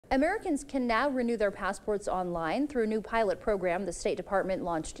Americans can now renew their passports online through a new pilot program the State Department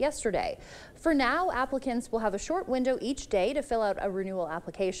launched yesterday. For now, applicants will have a short window each day to fill out a renewal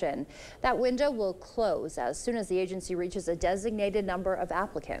application. That window will close as soon as the agency reaches a designated number of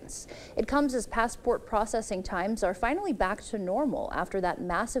applicants. It comes as passport processing times are finally back to normal after that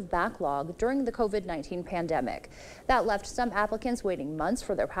massive backlog during the COVID-19 pandemic. That left some applicants waiting months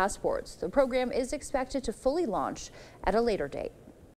for their passports. The program is expected to fully launch at a later date.